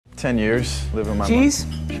10 years, living with my Cheese?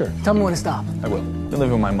 mother. Sure. Tell me when to stop. I will. Been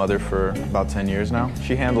living with my mother for about 10 years now.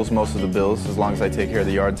 She handles most of the bills as long as I take care of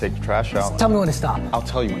the yard and take the trash out. Tell me when to stop. I'll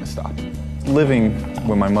tell you when to stop. Living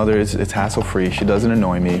with my mother it's hassle-free. She doesn't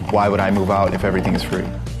annoy me. Why would I move out if everything is free?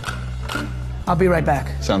 I'll be right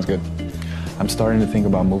back. Sounds good. I'm starting to think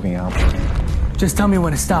about moving out. Just tell me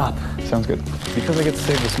when to stop. Sounds good. Because I get to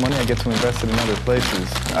save this money, I get to invest it in other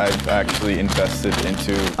places. I've actually invested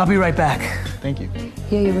into... I'll be right back. Thank you.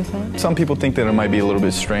 Yeah, you were saying? Some people think that it might be a little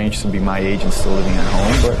bit strange to be my age and still living at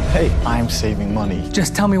home, but hey, I'm saving money.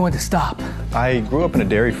 Just tell me when to stop. I grew up in a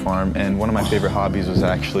dairy farm, and one of my favorite hobbies was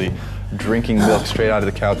actually drinking milk straight out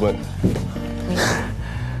of the cow, but...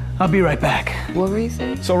 I'll be right back. What were you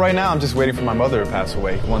saying? So right now, I'm just waiting for my mother to pass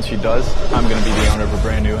away. Once she does, I'm gonna be the owner of a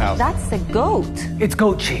brand new house. That's the goat. It's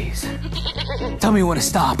goat cheese. Tell me when to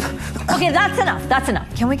stop. Okay, that's enough. That's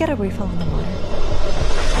enough. Can we get a refill on the water?